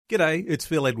G'day, it's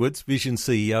Phil Edwards, Vision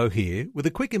CEO here, with a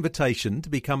quick invitation to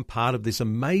become part of this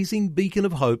amazing beacon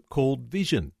of hope called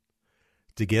Vision.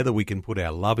 Together we can put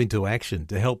our love into action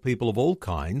to help people of all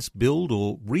kinds build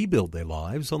or rebuild their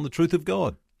lives on the truth of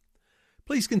God.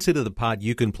 Please consider the part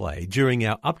you can play during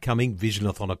our upcoming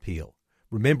Visionathon appeal,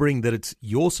 remembering that it's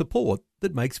your support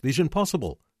that makes Vision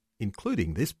possible,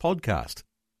 including this podcast.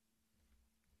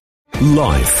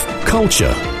 Life,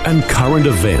 culture, and current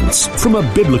events from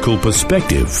a biblical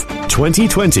perspective.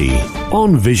 2020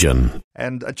 on Vision.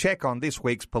 And a check on this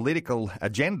week's political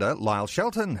agenda. Lyle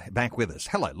Shelton back with us.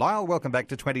 Hello, Lyle. Welcome back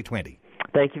to 2020.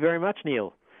 Thank you very much,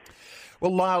 Neil.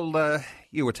 Well, Lyle,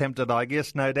 you were tempted, I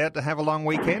guess, no doubt, to have a long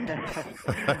weekend.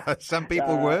 Some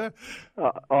people were.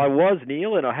 I was,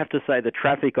 Neil, and I have to say the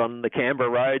traffic on the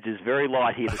Canberra roads is very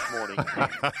light here this morning.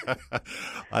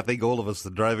 I think all of us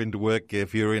that drove into work,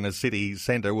 if you're in a city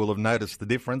centre, will have noticed the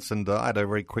difference, and I had a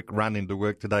very quick run into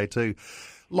work today too.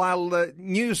 Lyle,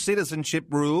 new citizenship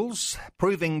rules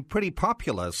proving pretty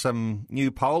popular. Some new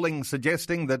polling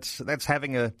suggesting that that's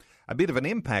having a bit of an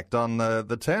impact on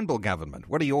the Turnbull government.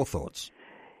 What are your thoughts?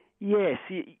 Yes,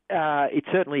 it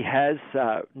certainly has,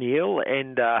 Neil,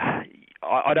 and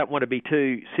I don't want to be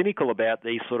too cynical about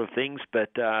these sort of things,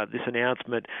 but this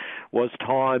announcement was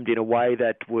timed in a way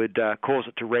that would cause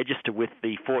it to register with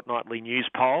the fortnightly news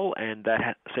poll, and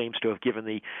that seems to have given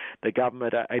the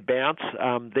government a bounce.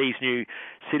 These new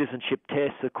citizenship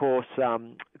tests, of course,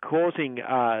 causing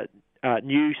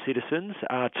new citizens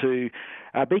to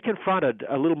be confronted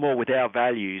a little more with our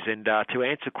values and to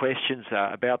answer questions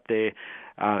about their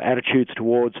attitudes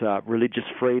towards religious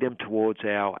freedom, towards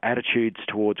our attitudes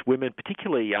towards women,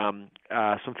 particularly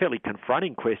some fairly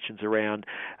confronting questions around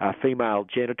female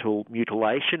genital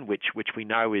mutilation, which we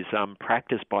know is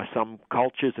practiced by some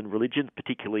cultures and religions,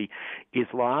 particularly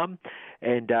Islam.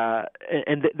 And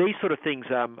these sort of things,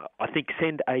 I think,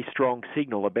 send a strong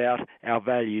signal about our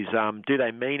values. Do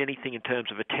they mean anything in terms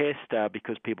of a test?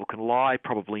 Because people can lie,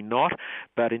 probably not.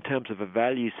 But in terms of a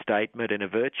values statement and a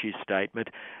virtues statement,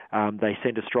 they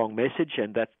send a strong message,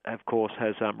 and that, of course,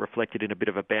 has reflected in a bit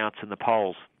of a bounce in the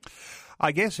polls.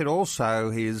 I guess it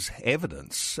also is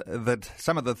evidence that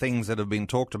some of the things that have been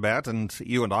talked about, and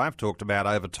you and I have talked about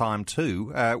over time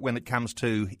too, when it comes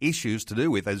to issues to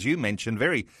do with, as you mentioned,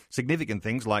 very significant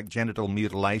things like genital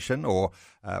mutilation or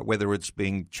whether it's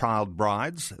being child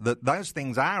brides, that those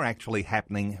things are actually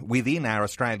happening within our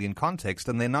Australian context,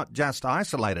 and they're not just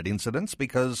isolated incidents,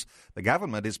 because the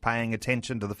government is paying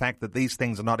attention to the fact that these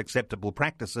things are not acceptable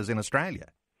practices in Australia.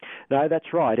 No,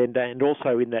 that's right. And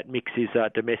also in that mix is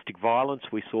domestic violence.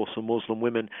 We saw some Muslim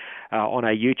women on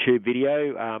a YouTube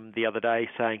video the other day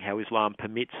saying how Islam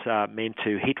permits men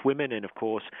to hit women. And, of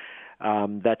course,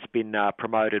 that's been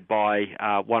promoted by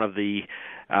one of the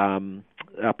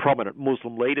prominent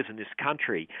Muslim leaders in this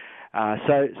country.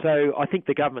 So I think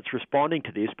the government's responding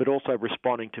to this, but also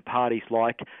responding to parties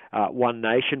like One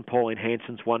Nation, Pauline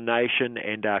Hanson's One Nation,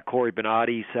 and Cory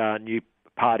Bernardi's new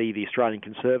party, the Australian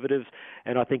Conservatives,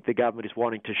 and I think the government is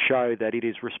wanting to show that it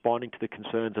is responding to the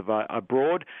concerns of a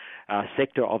broad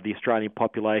sector of the Australian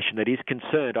population that is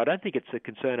concerned. I don't think it's a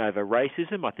concern over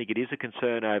racism. I think it is a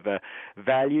concern over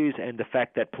values and the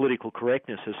fact that political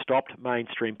correctness has stopped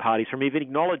mainstream parties from even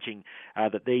acknowledging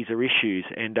that these are issues.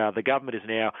 And the government is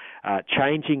now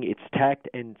changing its tact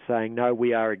and saying, no,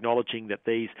 we are acknowledging that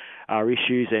these are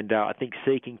issues, and I think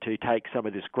seeking to take some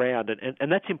of this ground.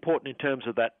 And that's important in terms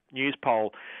of that news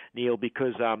poll, Neil,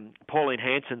 because Pauline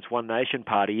Hanson's One Nation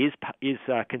party is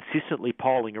consistently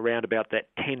polling around about that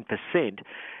 10%.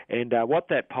 And what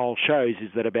that poll shows is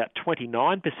that about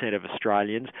 29% of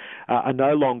Australians are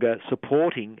no longer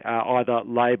supporting either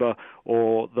Labor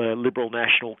or the Liberal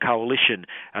National Coalition.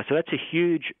 So that's a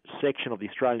huge section of the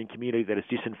Australian community that is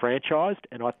disenfranchised,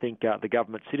 and I think the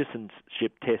government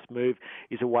citizenship test move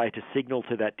is a way to signal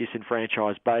to that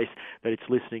disenfranchised base that it's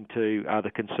listening to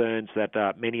the concerns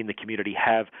that many in the community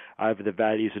have over the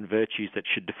values and virtues that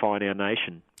should define our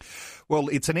nation. Well,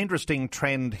 it's an interesting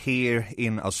trend here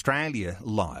in Australia,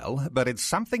 Lyle, but it's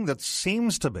something that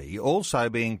seems to be also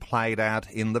being played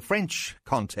out in the French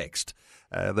context.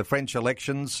 The French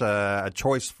elections, a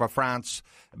choice for France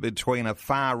between a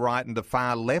far right and a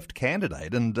far left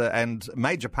candidate, and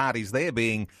major parties there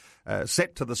being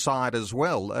set to the side as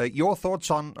well. Your thoughts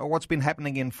on what's been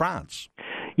happening in France?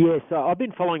 Yes, I've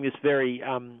been following this very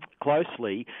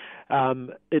closely.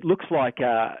 It looks like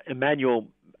Emmanuel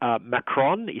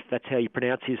Macron, if that's how you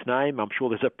pronounce his name. I'm sure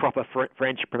there's a proper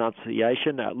French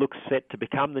pronunciation. Looks set to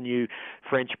become the new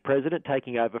French president,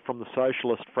 taking over from the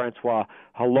socialist Francois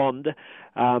Hollande.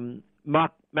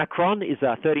 Macron is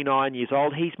 39 years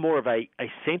old. He's more of a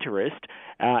centrist,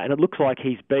 and it looks like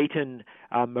he's beaten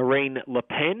Marine Le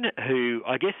Pen, who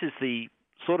I guess is the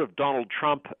sort of Donald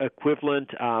Trump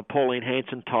equivalent, Pauline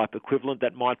Hanson type equivalent.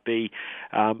 That might be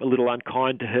a little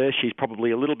unkind to her. She's probably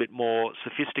a little bit more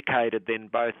sophisticated than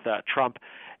both Trump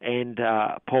and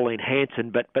Pauline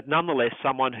Hanson, but nonetheless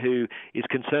someone who is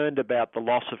concerned about the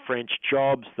loss of French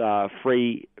jobs,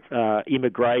 free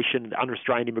immigration,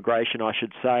 unrestrained immigration, I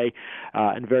should say,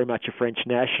 and very much a French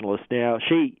nationalist. Now,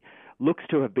 she looks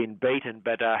to have been beaten,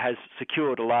 but has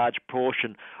secured a large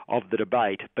portion of the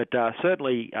debate. But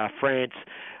certainly France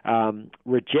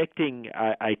rejecting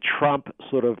a Trump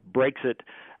sort of Brexit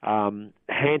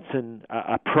Hanson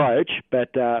approach,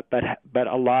 but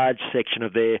a large section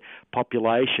of their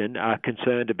population are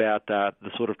concerned about the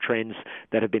sort of trends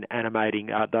that have been animating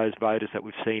those voters that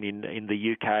we've seen in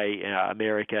the UK,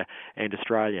 America, and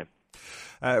Australia.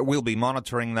 We'll be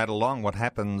monitoring that along, what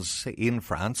happens in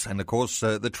France, and of course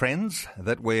the trends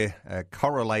that we're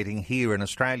correlating here in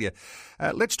Australia.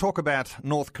 Let's talk about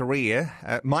North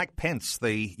Korea. Mike Pence,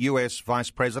 the US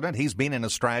Vice President, he's been in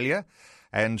Australia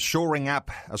and shoring up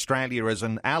Australia as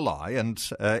an ally, and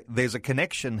there's a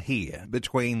connection here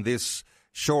between this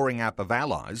shoring up of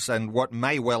allies and what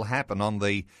may well happen on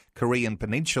the Korean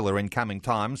Peninsula in coming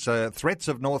times. Threats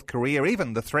of North Korea,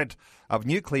 even the threat of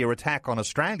nuclear attack on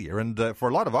Australia. And for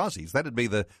a lot of Aussies, that'd be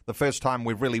the first time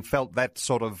we've really felt that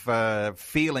sort of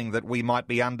feeling that we might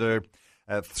be under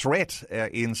threat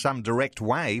in some direct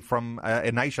way from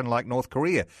a nation like North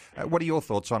Korea. What are your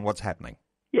thoughts on what's happening?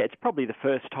 Yeah, it's probably the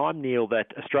first time, Neil,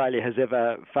 that Australia has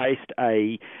ever faced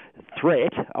a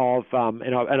threat of,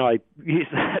 and I use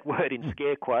that word in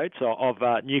scare quotes, of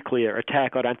nuclear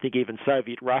attack. I don't think even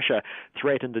Soviet Russia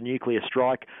threatened a nuclear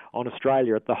strike on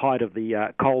Australia at the height of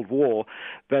the Cold War.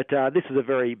 But this is a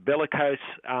very bellicose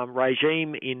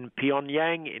regime in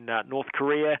Pyongyang, in North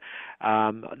Korea.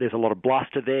 There's a lot of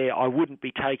bluster there. I wouldn't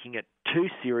be taking it too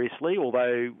seriously,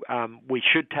 although we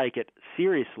should take it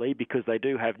seriously because they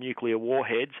do have nuclear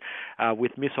warheads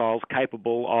with missiles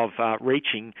capable of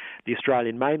reaching the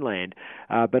Australian mainland.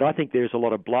 But I think there's a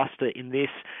lot of bluster in this.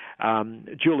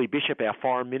 Julie Bishop, our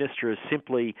Foreign Minister, is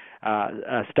simply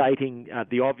stating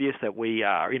the obvious, that we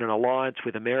are in an alliance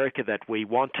with America, that we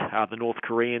want the North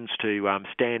Koreans to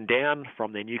stand down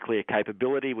from their nuclear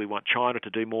capability. We want China to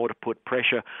do more to put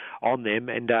pressure on them.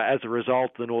 And as a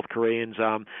result, the North Koreans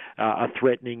are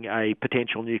threatening a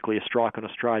potential nuclear strike on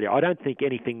Australia. I don't think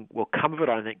anything will come of it.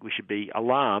 I don't think we should be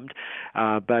alarmed.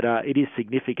 But it is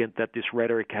significant that this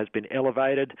rhetoric has been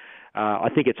elevated. I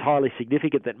think it's highly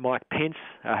significant that Mike Pence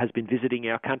has been visiting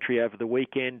our country over the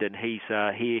weekend, and he's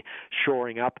here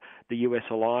shoring up the US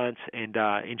alliance and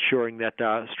ensuring that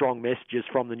strong messages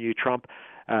from the new Trump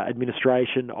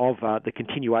administration of the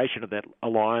continuation of that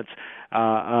alliance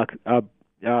are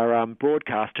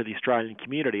broadcast to the Australian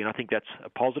community, and I think that's a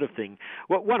positive thing.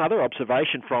 Well, one other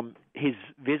observation from his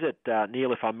visit,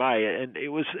 Neil, if I may, and it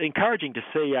was encouraging to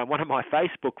see one of my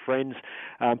Facebook friends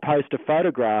post a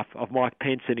photograph of Mike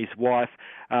Pence and his wife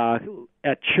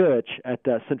at church at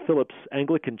St Philip's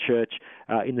Anglican Church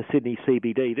in the Sydney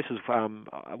CBD. This is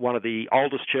one of the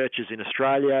oldest churches in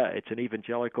Australia. It's an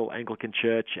evangelical Anglican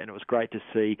church, and it was great to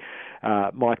see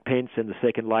Mike Pence and the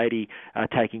Second Lady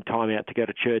taking time out to go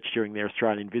to church during their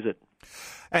Australian visit.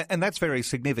 And that's very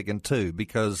significant too,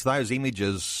 because those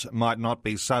images might not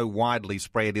be so widely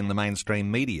spread in the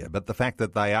mainstream media, but the fact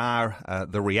that they are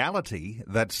the reality,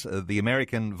 that the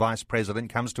American Vice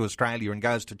President comes to Australia and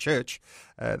goes to church,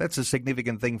 that's a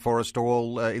significant thing for us to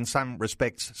all, in some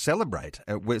respects, celebrate,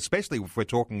 especially if we're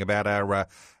talking about our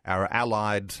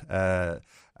allied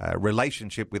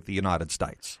relationship with the United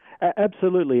States.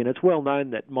 Absolutely, and it's well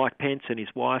known that Mike Pence and his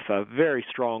wife are very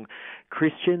strong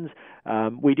Christians.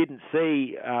 We didn't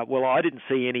see, I didn't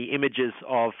see any images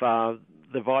of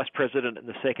the Vice President and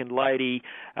the Second Lady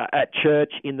at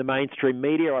church in the mainstream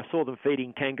media. I saw them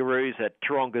feeding kangaroos at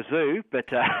Taronga Zoo, but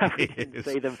we didn't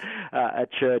see them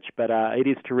at church. But it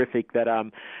is terrific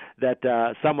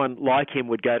that someone like him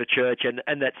would go to church,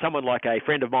 and that someone like a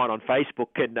friend of mine on Facebook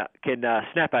can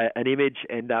snap an image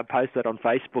and post that on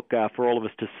Facebook for all of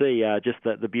us to see, just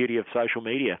the beauty of social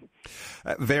media.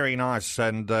 Very nice,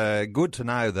 and good to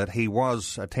know that he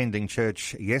was attending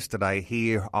church yesterday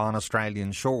here on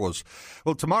Australian shores.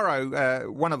 Well,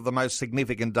 tomorrow, one of the most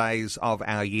significant days of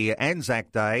our year,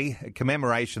 Anzac Day,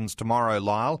 commemorations tomorrow,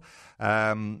 Lyle.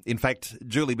 In fact,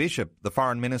 Julie Bishop, the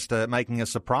Foreign Minister, making a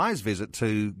surprise visit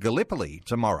to Gallipoli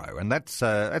tomorrow, and that's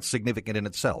significant in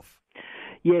itself.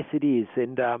 Yes, it is,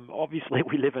 and obviously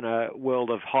we live in a world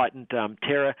of heightened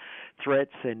terror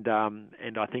threats, and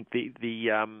I think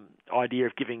the idea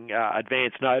of giving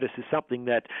advance notice is something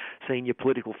that senior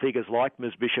political figures like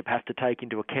Ms Bishop have to take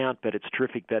into account, but it's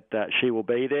terrific that she will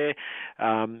be there.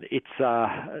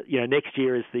 Next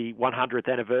year is the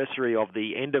 100th anniversary of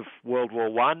the end of World War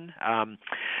One,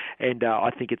 and I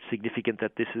think it's significant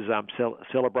that this is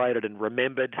celebrated and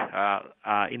remembered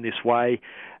in this way.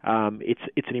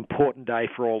 It's an important day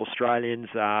for all Australians.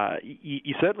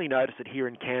 You certainly notice it here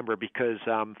in Canberra because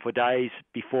for days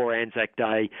before Anzac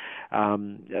Day,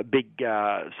 big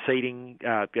seating,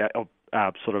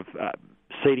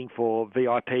 seating for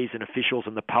VIPs and officials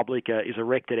and the public is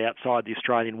erected outside the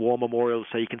Australian War Memorial,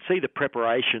 so you can see the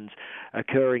preparations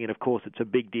occurring, and of course it's a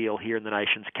big deal here in the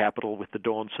nation's capital with the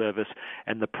dawn service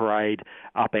and the parade,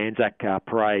 Up Anzac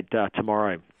Parade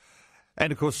tomorrow.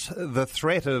 And of course, the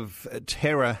threat of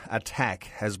terror attack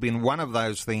has been one of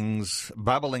those things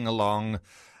bubbling along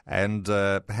and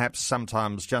perhaps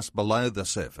sometimes just below the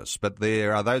surface. But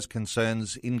there are those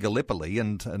concerns in Gallipoli,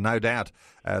 and no doubt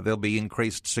there'll be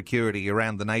increased security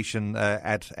around the nation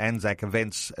at Anzac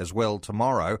events as well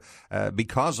tomorrow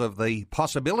because of the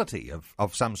possibility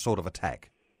of some sort of attack.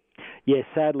 Yes,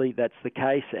 sadly that's the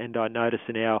case, and I notice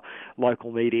in our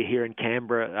local media here in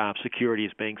Canberra, security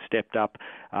is being stepped up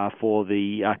for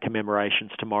the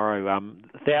commemorations tomorrow.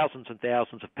 Thousands and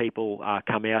thousands of people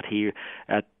come out here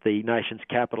at the nation's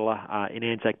capital in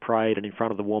Anzac Parade and in front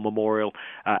of the War Memorial,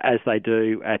 as they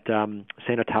do at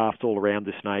cenotaphs all around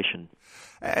this nation.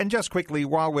 And just quickly,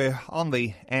 while we're on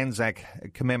the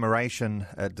Anzac commemoration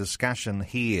discussion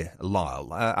here,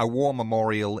 Lyle, a war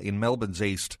memorial in Melbourne's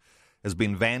East has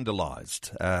been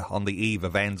vandalised on the eve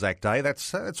of Anzac Day.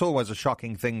 It's always a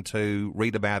shocking thing to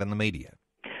read about in the media.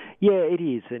 Yeah, it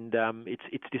is, and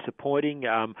it's disappointing.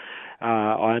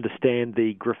 I understand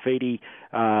the graffitious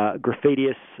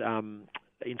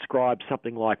inscribed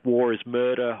something like "War is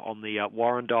Murder" on the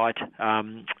Warrandyte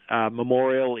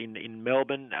Memorial in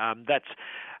Melbourne. That's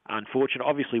unfortunate.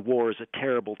 Obviously, war is a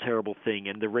terrible, terrible thing,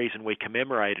 and the reason we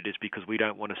commemorate it is because we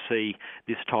don't want to see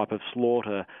this type of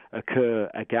slaughter occur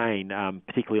again,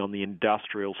 particularly on the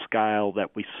industrial scale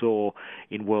that we saw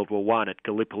in World War One at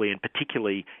Gallipoli, and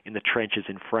particularly in the trenches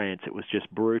in France. It was just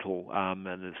brutal, and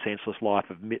the senseless loss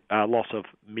of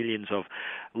millions of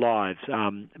lives.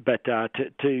 But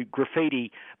to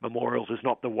graffiti memorials is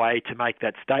not the way to make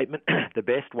that statement. The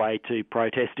best way to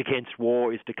protest against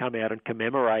war is to come out and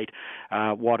commemorate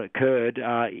what occurred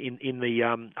in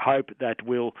the hope that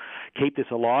we'll keep this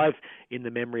alive in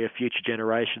the memory of future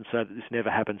generations so that this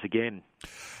never happens again.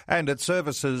 And at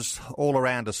services all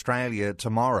around Australia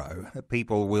tomorrow,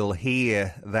 people will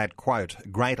hear that quote,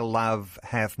 "Greater love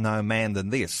hath no man than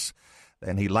this,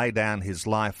 and he laid down his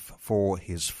life for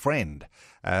his friend."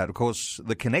 Of course,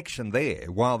 the connection there,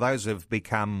 while those have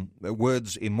become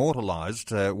words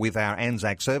immortalised with our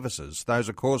Anzac services, those,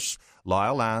 of course,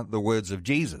 Lyle, are the words of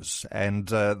Jesus. And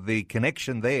the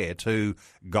connection there to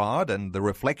God and the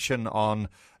reflection on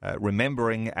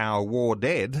remembering our war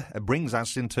dead brings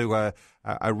us into a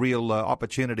real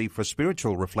opportunity for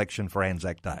spiritual reflection for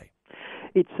Anzac Day.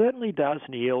 It certainly does,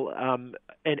 Neil, and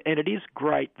it is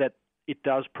great that it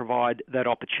does provide that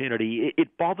opportunity.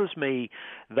 It bothers me,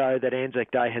 though, that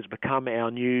Anzac Day has become our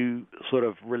new sort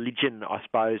of religion, I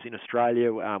suppose, in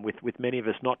Australia, with many of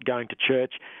us not going to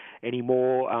church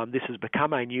anymore. This has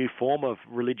become a new form of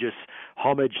religious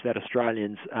homage that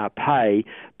Australians pay.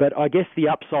 But I guess the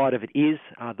upside of it is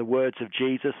the words of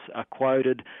Jesus are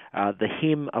quoted. The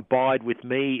hymn "Abide with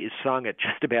Me" is sung at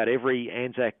just about every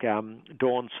Anzac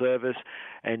dawn service.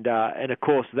 And of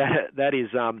course, that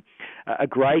is a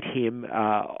great hymn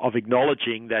of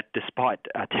acknowledging that despite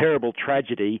a terrible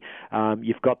tragedy,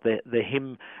 you've got the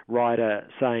hymn writer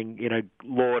saying,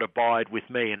 "Lord, abide with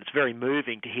me." And it's very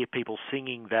moving to hear people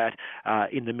singing that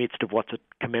in the midst of what's a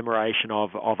commemoration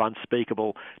of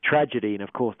unspeakable tragedy. And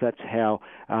of course, that's how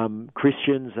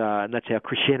Christians and that's how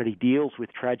Christianity deals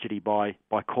with tragedy, by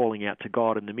calling out to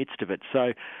God in the midst of it.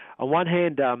 So, on one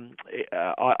hand,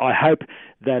 I hope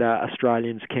that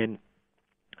Australians can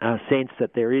sense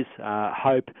that there is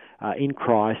hope in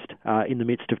Christ in the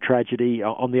midst of tragedy.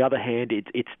 On the other hand,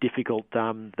 it's difficult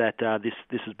that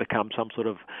this has become some sort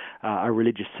of a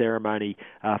religious ceremony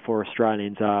for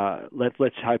Australians.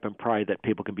 Let's hope and pray that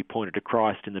people can be pointed to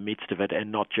Christ in the midst of it,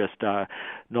 and not just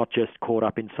caught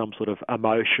up in some sort of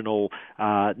emotional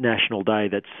national day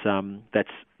that's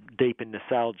deep in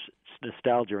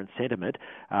nostalgia and sentiment,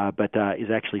 but is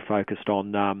actually focused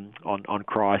on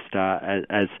Christ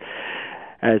as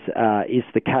is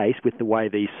the case with the way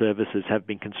these services have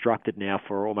been constructed now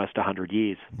for almost 100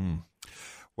 years. Mm.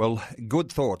 Well,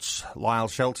 good thoughts, Lyle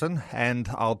Shelton, and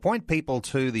I'll point people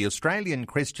to the Australian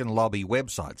Christian Lobby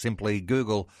website. Simply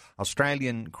Google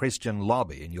Australian Christian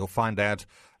Lobby and you'll find out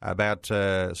about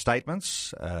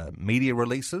statements, media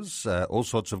releases, all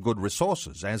sorts of good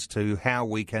resources as to how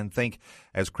we can think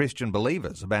as Christian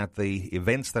believers about the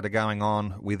events that are going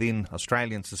on within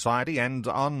Australian society and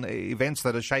on events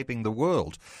that are shaping the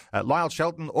world. Lyle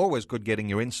Shelton, always good getting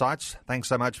your insights. Thanks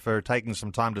so much for taking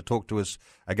some time to talk to us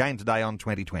again today on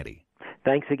 2020.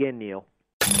 Thanks again, Neil.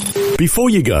 Before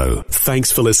you go, thanks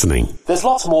for listening. There's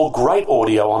lots more great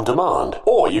audio on demand,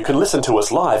 or you can listen to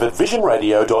us live at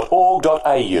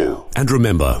visionradio.org.au. And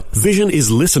remember, Vision is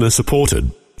listener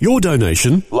supported. Your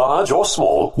donation, large or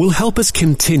small, will help us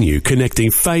continue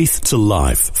connecting faith to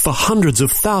life for hundreds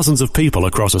of thousands of people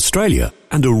across Australia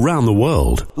and around the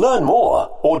world. Learn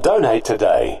more or donate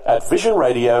today at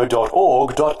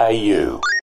visionradio.org.au.